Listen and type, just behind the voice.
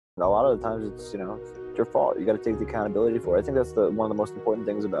a lot of the times it's your fault. You got to take the accountability for it. I think that's one of the most important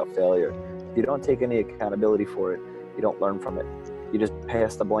things about failure. If you don't take any accountability for it, you don't learn from it. You just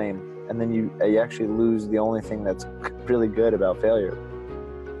pass the blame, and then you actually lose the only thing that's really good about failure.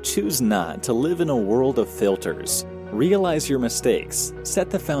 Choose not to live in a world of filters. Realize your mistakes.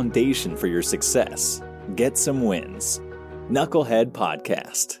 Set the foundation for your success. Get some wins. Knucklehead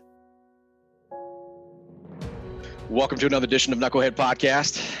Podcast. Welcome to another edition of Knucklehead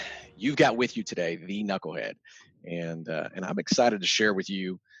Podcast. You've got with you today the Knucklehead, and I'm excited to share with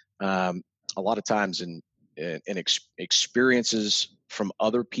you a lot of times in experiences from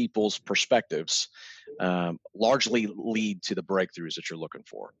other people's perspectives largely lead to the breakthroughs that you're looking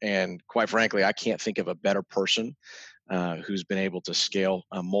for. And quite frankly, I can't think of a better person who's been able to scale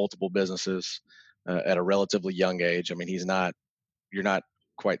multiple businesses at a relatively young age. I mean, you're not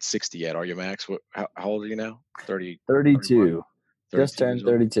quite 60 yet, are you, Max? How old are you now? 32. 32 Just turned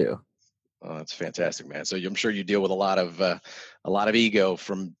 32. Oh, that's fantastic, man. So I'm sure you deal with a lot of ego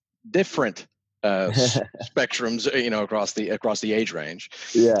from different spectrums, across the age range.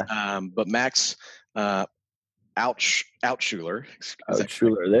 Yeah. But Max Altschuler. Altschuler.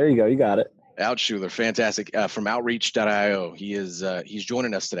 There you go. You got it. Altschuler, fantastic. From Outreach.io. He's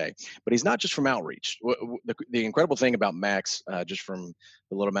joining us today, but he's not just from Outreach. The incredible thing about Max, just from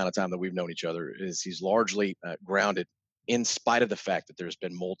the little amount of time that we've known each other, is he's largely grounded, in spite of the fact that there's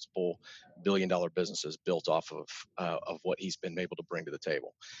been multiple billion-dollar businesses built off of what he's been able to bring to the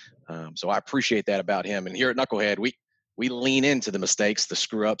table. So I appreciate that about him. And here at Knucklehead, we lean into the mistakes, the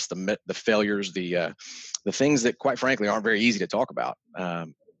screw-ups, the failures, the things that, quite frankly, aren't very easy to talk about.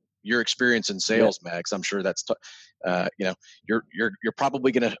 Your experience in sales, Max, I'm sure that's, you're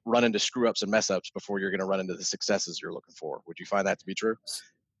probably going to run into screw-ups and mess-ups before you're going to run into the successes you're looking for. Would you find that to be true?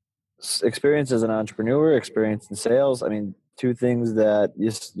 Experience as an entrepreneur, experience in sales. I mean, two things that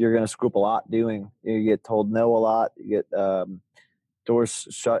you're going to screw up a lot doing. You get told no a lot. You get doors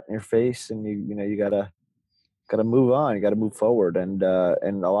shut in your face, and you gotta move on. You got to move forward, and a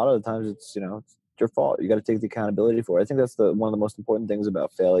lot of the times it's your fault. You got to take the accountability for it. I think that's one of the most important things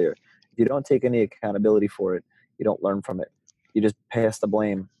about failure. If you don't take any accountability for it, you don't learn from it. You just pass the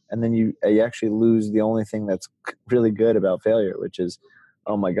blame, and then you actually lose the only thing that's really good about failure, which is,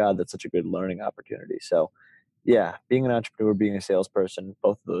 oh my God, that's such a good learning opportunity. So yeah, being an entrepreneur, being a salesperson,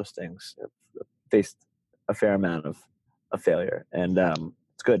 both of those things have faced a fair amount of failure, and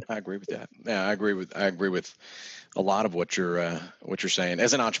it's good. I agree with that. Yeah, I agree with a lot of what you're saying.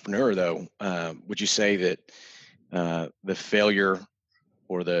 As an entrepreneur, though, would you say that the failure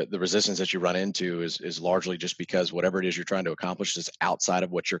or the resistance that you run into is largely just because whatever it is you're trying to accomplish is outside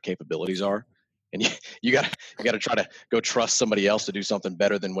of what your capabilities are, and you got to try to go trust somebody else to do something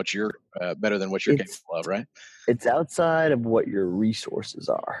better than what you're capable of, right? It's outside of what your resources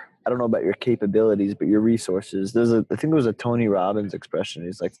are. I don't know about your capabilities, but your resources. I think it was a Tony Robbins expression.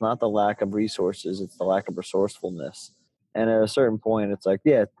 He's like, it's not the lack of resources, it's the lack of resourcefulness. And at a certain point, it's like,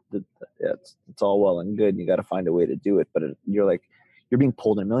 it's all well and good. And you got to find a way to do it. But you're being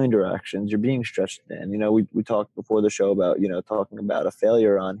pulled in a million directions. You're being stretched thin. We talked before the show about, talking about a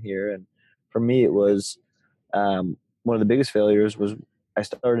failure on here. And for me, it was one of the biggest failures was I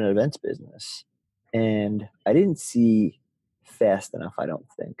started an events business. And I didn't see fast enough, I don't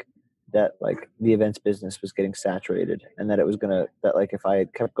think, that like the events business was getting saturated, and that it was if I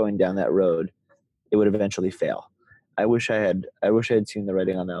had kept going down that road, it would eventually fail. I wish I had seen the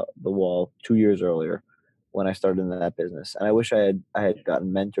writing on the wall 2 years earlier when I started in that business. And I wish I had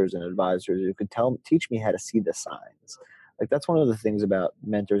gotten mentors and advisors who could teach me how to see the signs. Like, that's one of the things about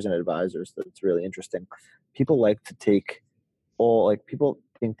mentors and advisors that's really interesting. People like to people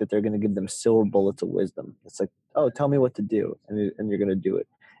think that they're going to give them silver bullets of wisdom. It's like, oh, tell me what to do, and you're going to do it.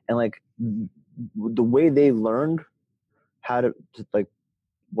 And like the way they learned how to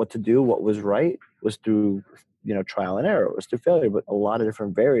what to do, what was right, was through trial and error, was through failure, but a lot of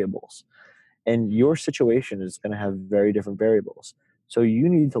different variables. And your situation is going to have very different variables. So you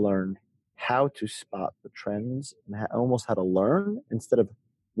need to learn how to spot the trends and almost how to learn instead of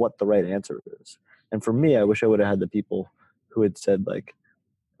what the right answer is. And for me, I wish I would have had the people who had said, like,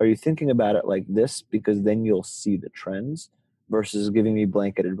 are you thinking about it like this? Because then you'll see the trends, versus giving me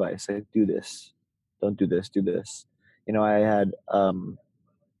blanket advice. Like, do this, don't do this, do this. I had an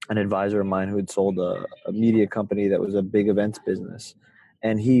advisor of mine who had sold a media company that was a big events business,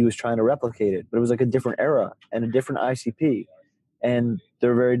 and he was trying to replicate it, but it was like a different era and a different ICP. And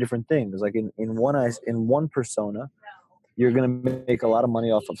they're very different things. Like in one persona, you're going to make a lot of money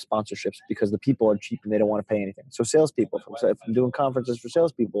off of sponsorships because the people are cheap and they don't want to pay anything. So salespeople, if I'm doing conferences for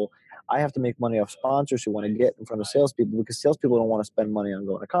salespeople, I have to make money off sponsors who want to get in front of salespeople because salespeople don't want to spend money on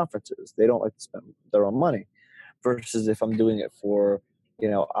going to conferences. They don't like to spend their own money. Versus if I'm doing it for,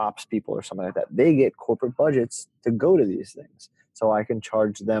 ops people or something like that, they get corporate budgets to go to these things. So I can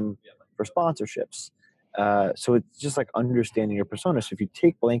charge them for sponsorships. So it's just like understanding your persona. So if you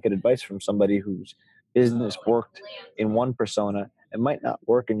take blanket advice from somebody whose business worked in one persona, it might not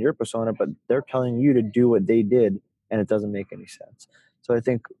work in your persona, but they're telling you to do what they did and it doesn't make any sense. So I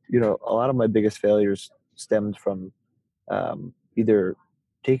think, a lot of my biggest failures stemmed from either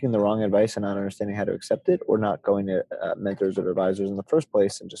taking the wrong advice and not understanding how to accept it, or not going to mentors or advisors in the first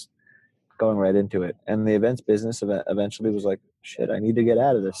place and just going right into it. And the events business eventually was like, shit, I need to get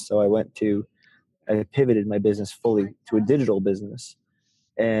out of this. So I pivoted my business fully to a digital business.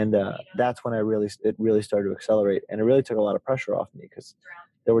 And that's when it really started to accelerate. And it really took a lot of pressure off me because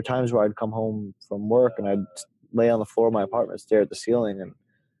there were times where I'd come home from work and I'd lay on the floor of my apartment, stare at the ceiling, and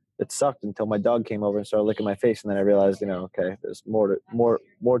it sucked until my dog came over and started licking my face. And then I realized, okay, there's more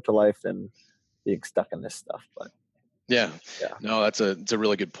to life than being stuck in this stuff. But yeah. No, it's a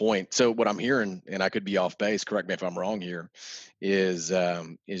really good point. So what I'm hearing, and I could be off base, correct me if I'm wrong here, is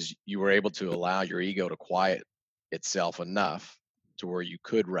you were able to allow your ego to quiet itself enough to where you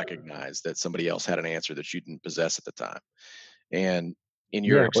could recognize that somebody else had an answer that you didn't possess at the time. And in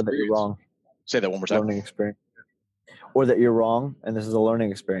your experience, or that you're wrong. Say that one more time. Learning experience. Or that you're wrong, and this is a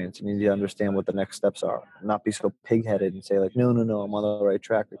learning experience. You need to understand what the next steps are. Not be so pig-headed and say like, no, I'm on the right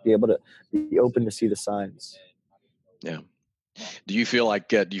track. Like, be able to be open to see the signs. Yeah. Do you feel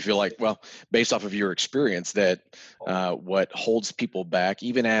like, well, based off of your experience, that what holds people back,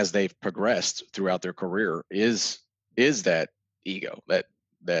 even as they've progressed throughout their career, is that ego, that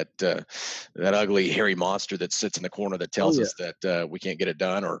ugly hairy monster that sits in the corner that tells us that we can't get it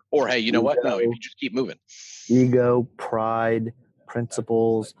done, or hey, you know what? No, you just keep moving. Ego, pride,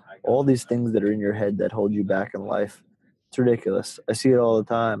 principles, all these things that are in your head that hold you back in life. It's ridiculous. I see it all the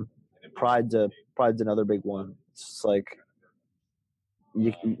time. Pride's another big one. It's like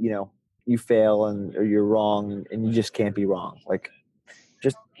you fail or you're wrong and you just can't be wrong. Like,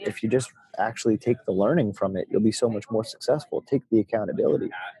 if you just actually take the learning from it, you'll be so much more successful. Take the accountability.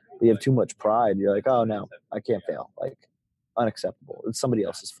 If you have too much pride, you're like, oh no, I can't fail. Like, unacceptable. It's somebody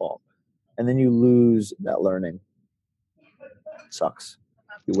else's fault. And then you lose that learning. It sucks.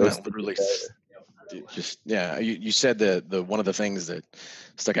 You waste You said the one of the things that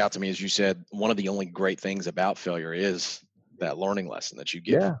stuck out to me is you said one of the only great things about failure is that learning lesson that you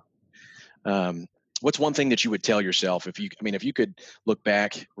give. Yeah. What's one thing that you would tell yourself if you could look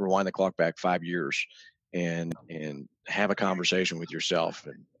back, rewind the clock back 5 years and have a conversation with yourself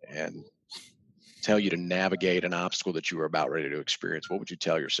and tell you to navigate an obstacle that you were about ready to experience, what would you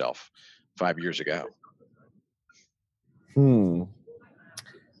tell yourself 5 years ago?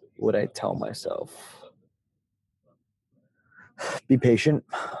 Would I tell myself? Be patient.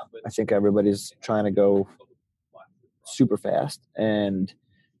 I think everybody's trying to go super fast. And,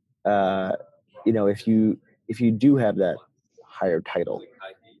 if you do have that higher title,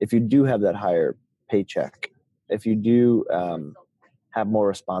 if you do have that higher paycheck, if you do have more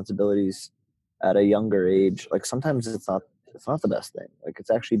responsibilities at a younger age, like sometimes it's not the best thing. Like, it's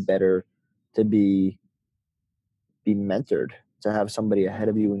actually better to be mentored, to have somebody ahead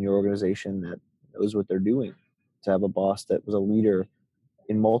of you in your organization that knows what they're doing, to have a boss that was a leader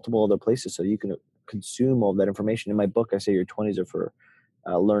in multiple other places so you can consume all that information. In my book, I say your 20s are for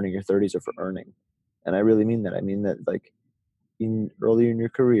learning, your 30s are for earning. And I really mean that. I mean that, like, earlier in your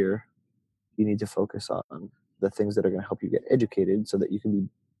career, you need to focus on the things that are going to help you get educated so that you can be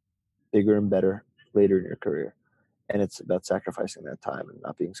bigger and better later in your career. And it's about sacrificing that time and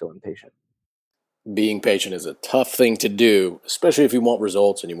not being so impatient. Being patient is a tough thing to do, especially if you want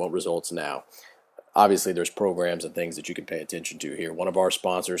results and you want results now. Obviously, there's programs and things that you can pay attention to here. One of our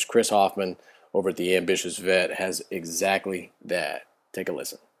sponsors, Chris Hoffman, over at The Ambitious Vet, has exactly that. Take a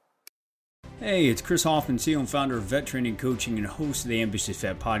listen. Hey, it's Chris Hoffman, CEO and founder of Vet Training Coaching and host of the Ambitious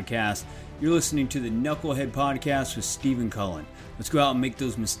Vet Podcast. You're listening to the Knucklehead Podcast with Stephen Cullen. Let's go out and make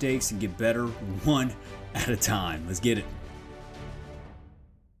those mistakes and get better one at a time. Let's get it.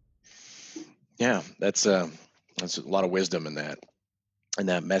 Yeah, that's a lot of wisdom in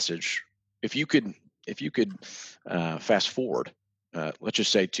that message. If you could fast forward, let's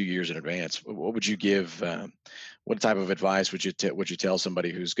just say 2 years in advance, what would you give? What type of advice would you tell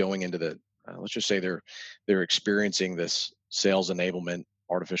somebody who's going into let's just say they're experiencing this sales enablement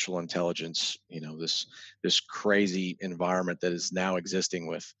artificial intelligence, this crazy environment that is now existing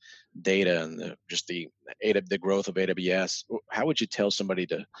with data and the growth of AWS. How would you tell somebody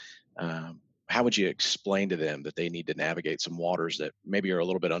um, how would you explain to them that they need to navigate some waters that maybe are a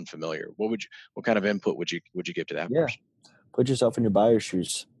little bit unfamiliar? What kind of input would you give to that Yeah. person? Put yourself in your buyer's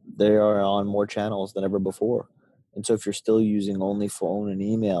shoes. They are on more channels than ever before. And so if you're still using only phone and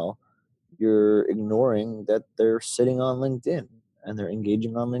email, you're ignoring that they're sitting on LinkedIn and they're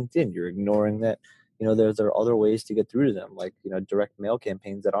engaging on LinkedIn. You're ignoring that, there are other ways to get through to them, like, direct mail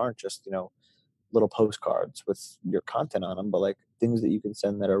campaigns that aren't just, little postcards with your content on them, but like things that you can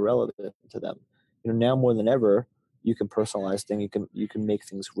send that are relevant to them. Now more than ever, you can personalize things. You can make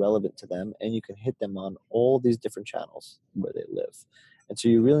things relevant to them, and you can hit them on all these different channels where they live. And so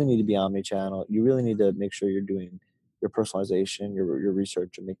you really need to be omni-channel. You really need to make sure you're doing your personalization, your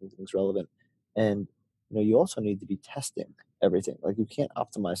research, and making things relevant. And you also need to be testing everything. Like, you can't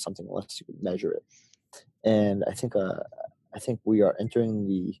optimize something unless you can measure it. And I think we are entering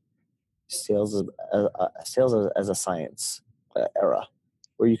the sales as a science era,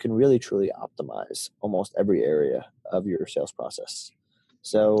 where you can really truly optimize almost every area of your sales process.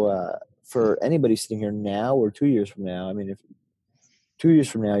 So for anybody sitting here now or 2 years from now, I mean, if 2 years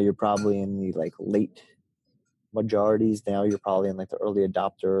from now you're probably in the like late majorities, now you're probably in like the early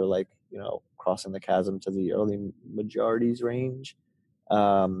adopter, like, crossing the chasm to the early majorities range.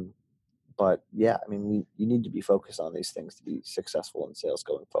 But yeah, I mean, you need to be focused on these things to be successful in sales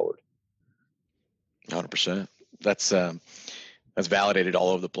going forward. 100%. That's validated all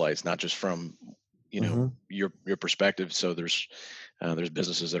over the place, not just from Mm-hmm. your perspective. So there's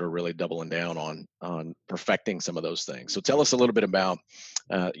businesses that are really doubling down on perfecting some of those things. So tell us a little bit about,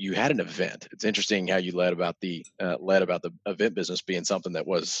 you had an event. It's interesting how you led about the event business being something that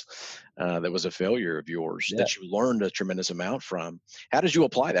was a failure of yours, Yeah. that you learned a tremendous amount from. How did you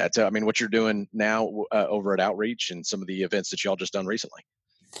apply that to, I mean, what you're doing now over at Outreach and some of the events that y'all just done recently?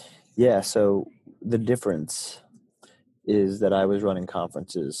 Yeah. So the difference is that I was running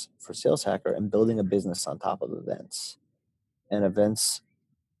conferences for Sales Hacker and building a business on top of events. And events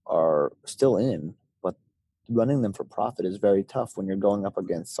are still in, but running them for profit is very tough when you're going up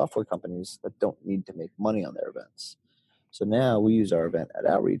against software companies that don't need to make money on their events. So now we use our event at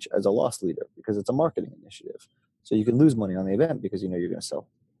Outreach as a loss leader because it's a marketing initiative. So you can lose money on the event because you're going to sell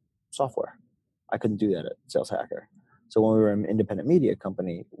software. I couldn't do that at Sales Hacker. So when we were an independent media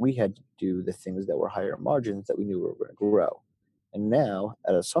company, we had to do the things that were higher margins that we knew we were going to grow. And now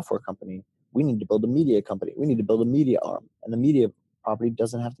at a software company, we need to build a media company. We need to build a media arm. And the media property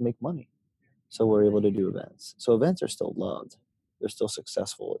doesn't have to make money. So we're able to do events. So events are still loved. They're still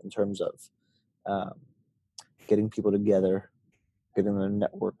successful in terms of getting people together, getting them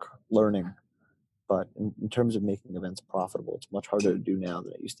network, learning. But in terms of making events profitable, it's much harder to do now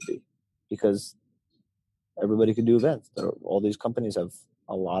than it used to be, because everybody could do events. All these companies have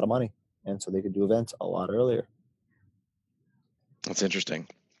a lot of money, and so they could do events a lot earlier. That's interesting.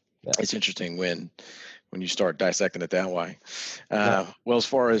 Yeah. It's interesting when you start dissecting it that way. Yeah. Well, as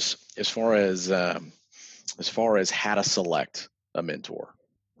far as how to select a mentor,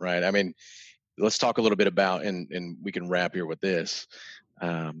 right? I mean, let's talk a little bit about, and we can wrap here with this.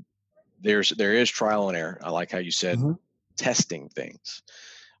 There is trial and error. I like how you said Mm-hmm. testing things.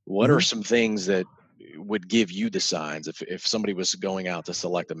 What Mm-hmm. are some things that would give you the signs if somebody was going out to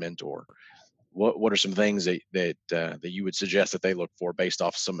select a mentor? What are some things that you would suggest that they look for based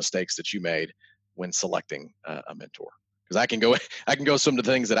off some mistakes that you made when selecting a mentor? Because I can go some of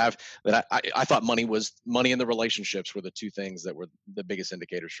the things that I thought money in the relationships were the two things that were the biggest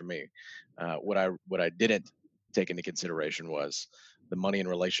indicators for me. What I didn't take into consideration was the money in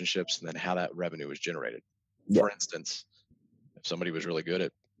relationships and then how that revenue was generated. Yeah. For instance, if somebody was really good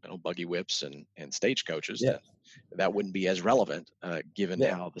at buggy whips and stage coaches, Yeah. then that wouldn't be as relevant given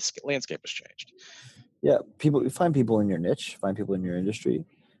Yeah. how the landscape has changed. Yeah. Find people in your niche, find people in your industry,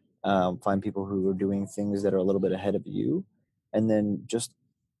 find people who are doing things that are a little bit ahead of you, and then just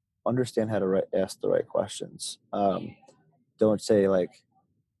understand how to ask the right questions. Don't say like,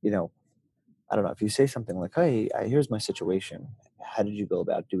 I don't know, if you say something like, "Hey, here's my situation. How did you go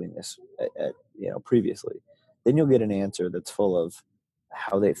about doing this previously?" Then you'll get an answer that's full of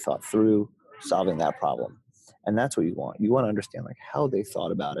how they thought through solving that problem. And that's what you want. You want to understand like how they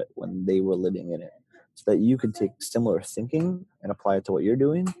thought about it when they were living in it, so that you can take similar thinking and apply it to what you're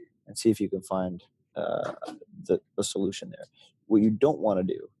doing and see if you can find the solution there. What you don't want to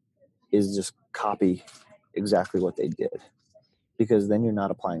do is just copy exactly what they did, because then you're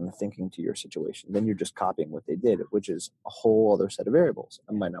not applying the thinking to your situation. Then you're just copying what they did, which is a whole other set of variables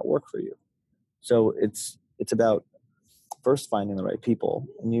and might not work for you. So it's about first finding the right people,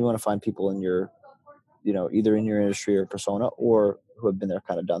 and you want to find people in your, either in your industry or persona, or who have been there,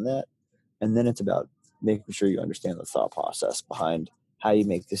 kind of done that. And then it's about making sure you understand the thought process behind how you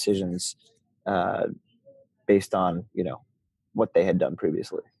make decisions based on, what they had done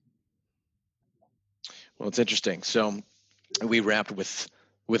previously. Well, it's interesting. So we wrapped with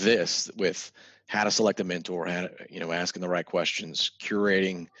how to select a mentor, how to, asking the right questions,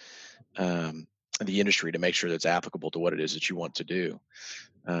 curating the industry to make sure that's applicable to what it is that you want to do.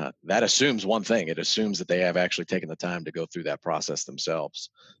 That assumes one thing. It assumes that they have actually taken the time to go through that process themselves.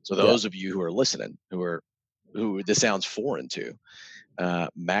 So those of you who are listening, who this sounds foreign to,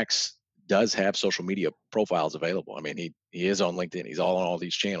 Max does have social media profiles available. I mean, he is on LinkedIn. He's on all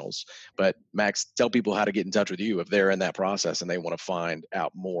these channels. But Max, tell people how to get in touch with you if they're in that process and they want to find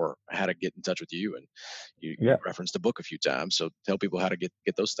out more how to get in touch with you. And you referenced the book a few times. So tell people how to get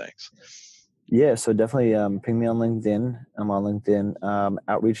those things. Yeah, so definitely ping me on LinkedIn. I'm on LinkedIn.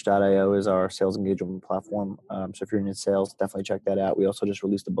 Outreach.io is our sales engagement platform. So if you're in sales, definitely check that out. We also just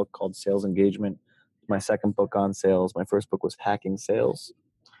released a book called Sales Engagement. My second book on sales. My first book was Hacking Sales.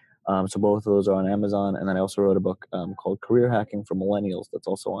 So both of those are on Amazon. And then I also wrote a book called Career Hacking for Millennials. That's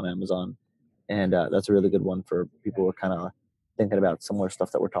also on Amazon. And that's a really good one for people who are kind of thinking about similar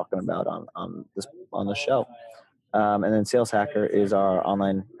stuff that we're talking about on the show. And then Sales Hacker is our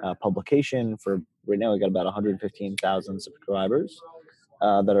online publication. For right now, we got about 115,000 subscribers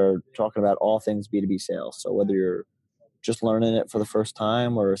that are talking about all things B2B sales. So whether you're just learning it for the first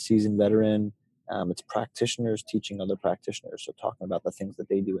time or a seasoned veteran, it's practitioners teaching other practitioners. So talking about the things that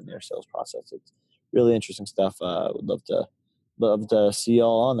they do in their sales process. It's really interesting stuff. Would love to see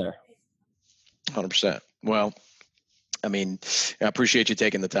y'all on there. 100%. Well, I mean, I appreciate you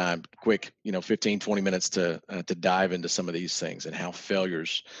taking the time, quick, 15, 20 minutes to dive into some of these things and how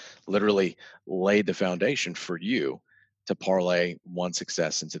failures literally laid the foundation for you to parlay one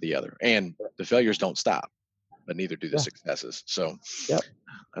success into the other. And the failures don't stop, but neither do the successes. So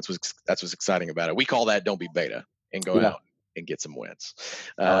that's what's exciting about it. We call that don't be beta and go out and get some wins.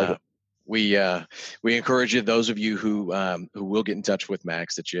 We encourage you, those of you who will get in touch with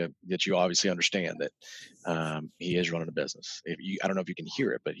Max, that you obviously understand that he is running a business. I don't know if you can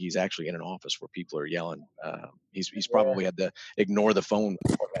hear it, but he's actually in an office where people are yelling. He's probably had to ignore the phone.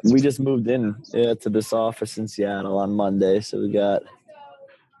 We just moved in to this office in Seattle on Monday, so we got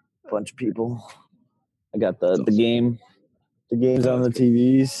a bunch of people. I got the games on the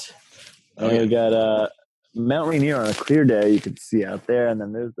TVs, and we got Mount Rainier on a clear day you can see out there, and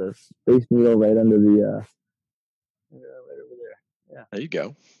then there's the Space Needle right under the right over there. Yeah, there you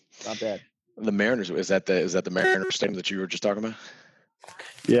go. Not bad. The Mariners, is that the Mariners stadium that you were just talking about?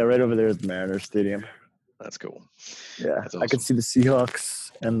 Yeah, right over there is the Mariners stadium. That's cool. Yeah, awesome. I can see the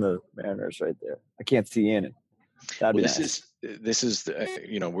Seahawks and the Mariners right there. I can't see in it. That'd be nice. This is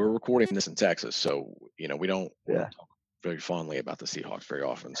we're recording this in Texas, so we don't talk very fondly about the Seahawks very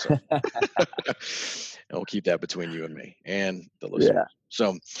often. So we'll keep that between you and me and the listeners. Yeah.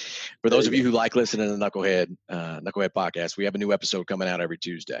 So for those of you who like listening to the Knucklehead podcast, we have a new episode coming out every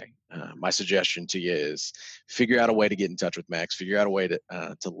Tuesday. My suggestion to you is figure out a way to get in touch with Max, figure out a way to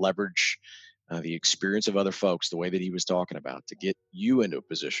leverage the experience of other folks, the way that he was talking about, to get you into a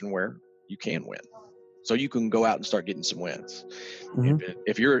position where you can win. So you can go out and start getting some wins. Mm-hmm.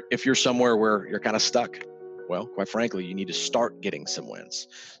 If you're somewhere where you're kind of stuck, well, quite frankly, you need to start getting some wins.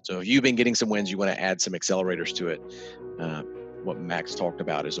 So if you've been getting some wins, you want to add some accelerators to it. What Max talked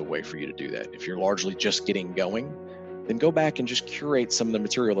about is a way for you to do that. If you're largely just getting going, then go back and just curate some of the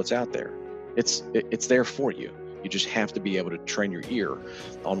material that's out there. It's there for you. You just have to be able to train your ear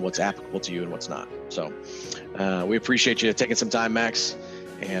on what's applicable to you and what's not. So we appreciate you taking some time, Max,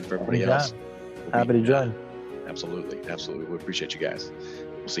 and for everybody else. Happy to join. Absolutely. We appreciate you guys.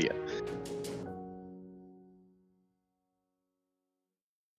 We'll see you.